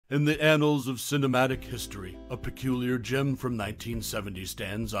In the annals of cinematic history, a peculiar gem from 1970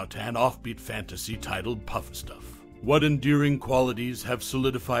 stands out, an offbeat fantasy titled Pufnstuf. What endearing qualities have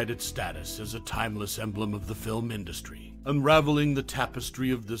solidified its status as a timeless emblem of the film industry? Unraveling the tapestry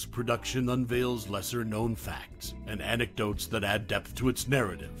of this production unveils lesser-known facts and anecdotes that add depth to its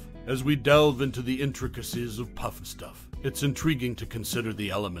narrative. As we delve into the intricacies of Pufnstuf, it's intriguing to consider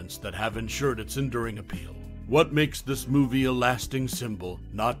the elements that have ensured its enduring appeal. What makes this movie a lasting symbol,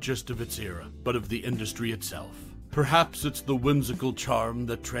 not just of its era, but of the industry itself? Perhaps it's the whimsical charm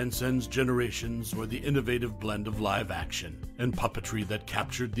that transcends generations, or the innovative blend of live action and puppetry that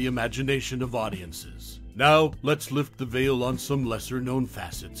captured the imagination of audiences. Now, let's lift the veil on some lesser-known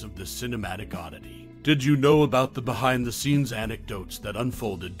facets of this cinematic oddity. Did you know about the behind-the-scenes anecdotes that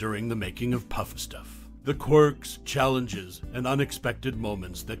unfolded during the making of Pufnstuf? The quirks, challenges, and unexpected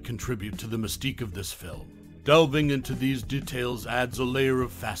moments that contribute to the mystique of this film. Delving into these details adds a layer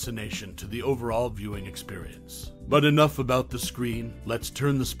of fascination to the overall viewing experience. But enough about the screen, let's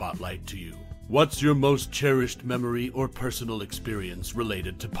turn the spotlight to you. What's your most cherished memory or personal experience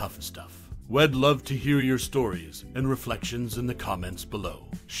related to Pufnstuf? We'd love to hear your stories and reflections in the comments below.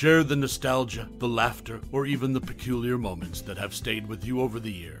 Share the nostalgia, the laughter, or even the peculiar moments that have stayed with you over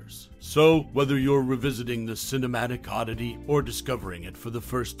the years. So, whether you're revisiting this cinematic oddity or discovering it for the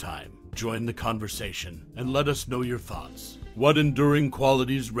first time, join the conversation and let us know your thoughts. What enduring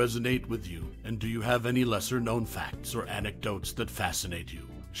qualities resonate with you, and do you have any lesser-known facts or anecdotes that fascinate you?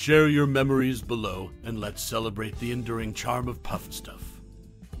 Share your memories below, and let's celebrate the enduring charm of Pufnstuf.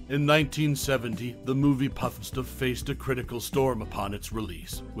 In 1970, the movie Pufnstuf faced a critical storm upon its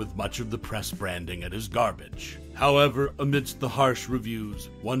release, with much of the press branding it as garbage. However, amidst the harsh reviews,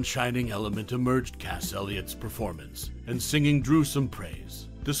 one shining element emerged: Cass Elliot's performance, and singing drew some praise.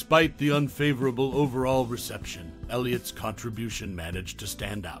 Despite the unfavorable overall reception, Elliot's contribution managed to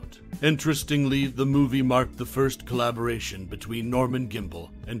stand out. Interestingly, the movie marked the first collaboration between Norman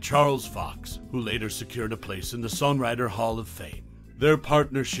Gimbel and Charles Fox, who later secured a place in the Songwriter Hall of Fame. Their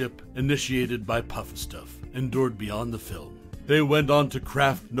partnership, initiated by Pufnstuf, endured beyond the film. They went on to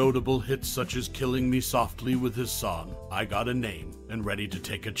craft notable hits such as Killing Me Softly with his song, I Got a Name, and Ready to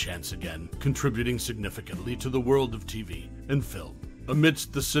Take a Chance Again, contributing significantly to the world of TV and film.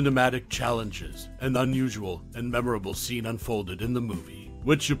 Amidst the cinematic challenges, an unusual and memorable scene unfolded in the movie.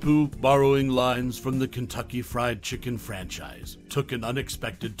 Witchiepoo, borrowing lines from the Kentucky Fried Chicken franchise, took an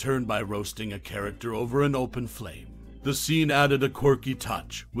unexpected turn by roasting a character over an open flame. The scene added a quirky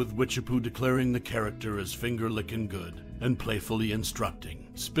touch, with Witchiepoo declaring the character as finger-lickin' good and playfully instructing,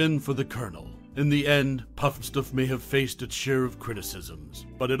 "Spin for the Colonel." In the end, Pufnstuf may have faced its share of criticisms,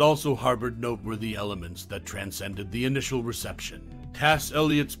 but it also harbored noteworthy elements that transcended the initial reception. Cass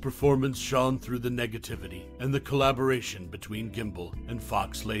Elliot's performance shone through the negativity, and the collaboration between Gimbel and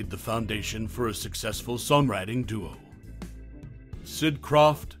Fox laid the foundation for a successful songwriting duo. Sid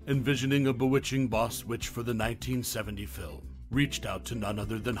Croft, envisioning a bewitching boss witch for the 1970 film, reached out to none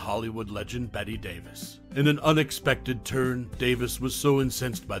other than Hollywood legend Bette Davis. In an unexpected turn, Davis was so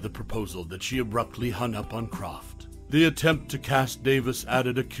incensed by the proposal that she abruptly hung up on Croft. The attempt to cast Davis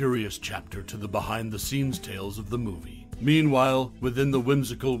added a curious chapter to the behind-the-scenes tales of the movie. Meanwhile, within the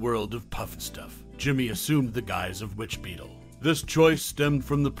whimsical world of Pufnstuf, Jimmy assumed the guise of Witch Beetle. This choice stemmed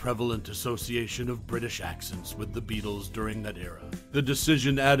from the prevalent association of British accents with the Beatles during that era. The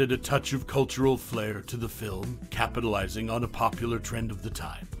decision added a touch of cultural flair to the film, capitalizing on a popular trend of the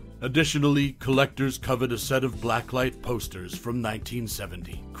time. Additionally, collectors covet a set of blacklight posters from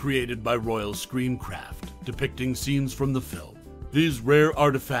 1970, created by Royal Screencraft, depicting scenes from the film. These rare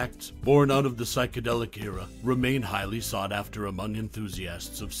artifacts, born out of the psychedelic era, remain highly sought after among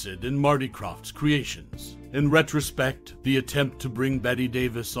enthusiasts of Sid and Marty Krofft's creations. In retrospect, the attempt to bring Bette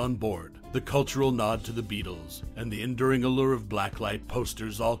Davis on board, the cultural nod to the Beatles, and the enduring allure of blacklight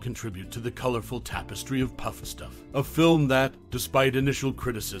posters all contribute to the colorful tapestry of Pufnstuf, a film that, despite initial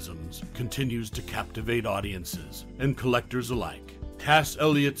criticisms, continues to captivate audiences and collectors alike. Cass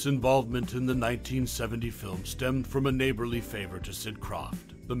Elliot's involvement in the 1970 film stemmed from a neighborly favor to Sid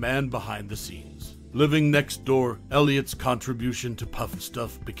Croft, the man behind the scenes. Living next door, Elliot's contribution to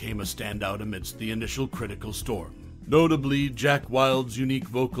Pufnstuf became a standout amidst the initial critical storm. Notably, Jack Wilde's unique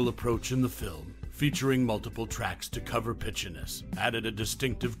vocal approach in the film, featuring multiple tracks to cover pitchiness, added a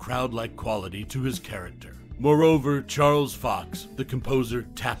distinctive crowd-like quality to his character. Moreover, Charles Fox, the composer,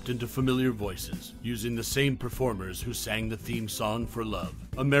 tapped into familiar voices, using the same performers who sang the theme song for Love,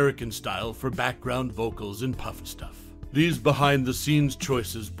 American Style, for background vocals in Pufnstuf. These behind-the-scenes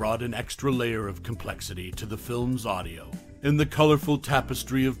choices brought an extra layer of complexity to the film's audio. In the colorful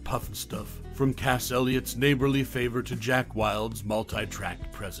tapestry of Pufnstuf, from Cass Elliott's neighborly favor to Jack Wilde's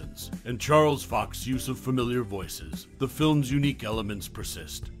multi-tracked presence, and Charles Fox's use of familiar voices, the film's unique elements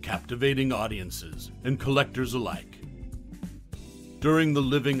persist, captivating audiences and collectors alike. During the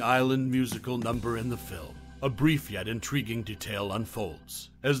Living Island musical number in the film, a brief yet intriguing detail unfolds,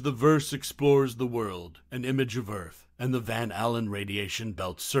 as the verse explores the world, an image of Earth, and the Van Allen radiation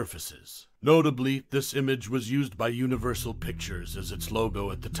belt surfaces. Notably, this image was used by Universal Pictures as its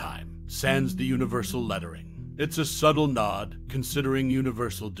logo at the time, sans the Universal lettering. It's a subtle nod, considering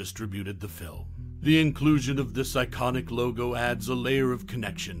Universal distributed the film. The inclusion of this iconic logo adds a layer of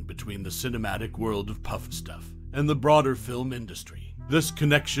connection between the cinematic world of Pufnstuf and the broader film industry. This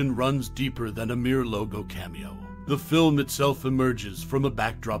connection runs deeper than a mere logo cameo. The film itself emerges from a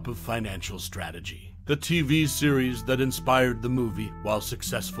backdrop of financial strategy. The TV series that inspired the movie, while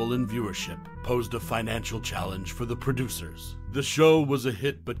successful in viewership, posed a financial challenge for the producers. The show was a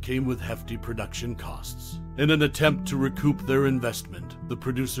hit but came with hefty production costs. In an attempt to recoup their investment, the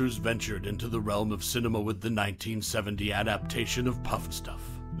producers ventured into the realm of cinema with the 1970 adaptation of Pufnstuf.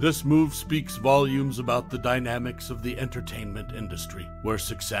 This move speaks volumes about the dynamics of the entertainment industry, where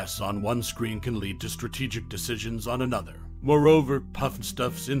success on one screen can lead to strategic decisions on another. Moreover,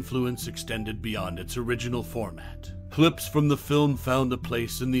 Pufnstuf's influence extended beyond its original format. Clips from the film found a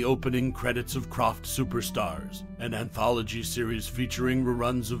place in the opening credits of Croft Superstars, an anthology series featuring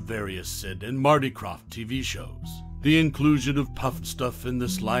reruns of various Sid and Marty Krofft TV shows. The inclusion of Pufnstuf in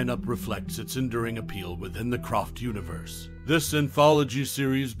this lineup reflects its enduring appeal within the Krofft universe. This anthology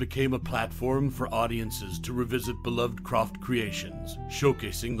series became a platform for audiences to revisit beloved Krofft creations,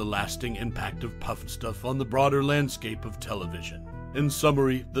 showcasing the lasting impact of Pufnstuf on the broader landscape of television. In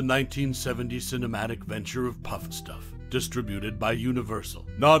summary, the 1970 cinematic venture of Pufnstuf, distributed by Universal,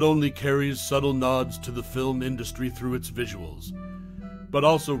 not only carries subtle nods to the film industry through its visuals, but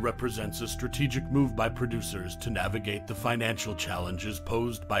also represents a strategic move by producers to navigate the financial challenges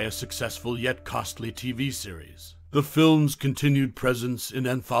posed by a successful yet costly TV series. The film's continued presence in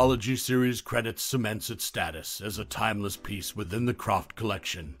anthology series credits cements its status as a timeless piece within the Krofft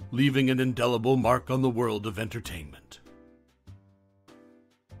collection, leaving an indelible mark on the world of entertainment.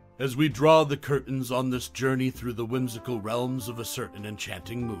 As we draw the curtains on this journey through the whimsical realms of a certain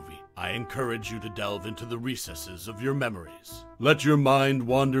enchanting movie, I encourage you to delve into the recesses of your memories. Let your mind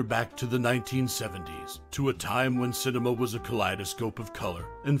wander back to the 1970s, to a time when cinema was a kaleidoscope of color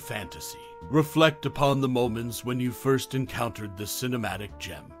and fantasy. Reflect upon the moments when you first encountered this cinematic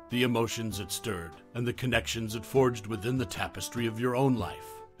gem, the emotions it stirred, and the connections it forged within the tapestry of your own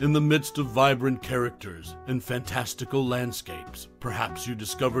life. In the midst of vibrant characters and fantastical landscapes, perhaps you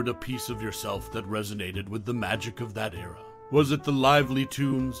discovered a piece of yourself that resonated with the magic of that era. Was it the lively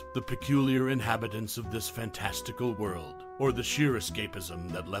tunes, the peculiar inhabitants of this fantastical world, or the sheer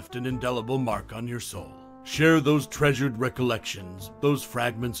escapism that left an indelible mark on your soul? Share those treasured recollections, those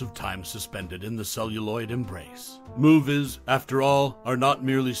fragments of time suspended in the celluloid embrace. Movies, after all, are not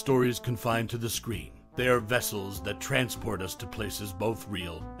merely stories confined to the screen. They are vessels that transport us to places both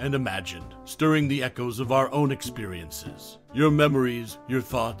real and imagined, stirring the echoes of our own experiences. Your memories, your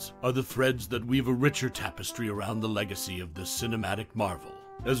thoughts, are the threads that weave a richer tapestry around the legacy of this cinematic marvel.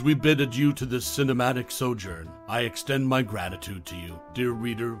 As we bid adieu to this cinematic sojourn, I extend my gratitude to you, dear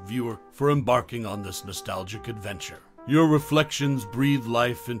reader, viewer, for embarking on this nostalgic adventure. Your reflections breathe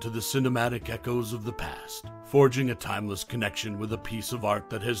life into the cinematic echoes of the past, forging a timeless connection with a piece of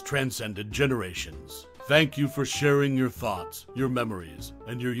art that has transcended generations. Thank you for sharing your thoughts, your memories,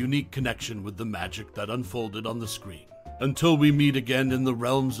 and your unique connection with the magic that unfolded on the screen. Until we meet again in the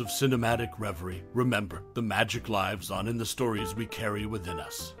realms of cinematic reverie, remember, the magic lives on in the stories we carry within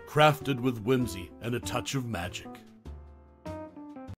us, crafted with whimsy and a touch of magic.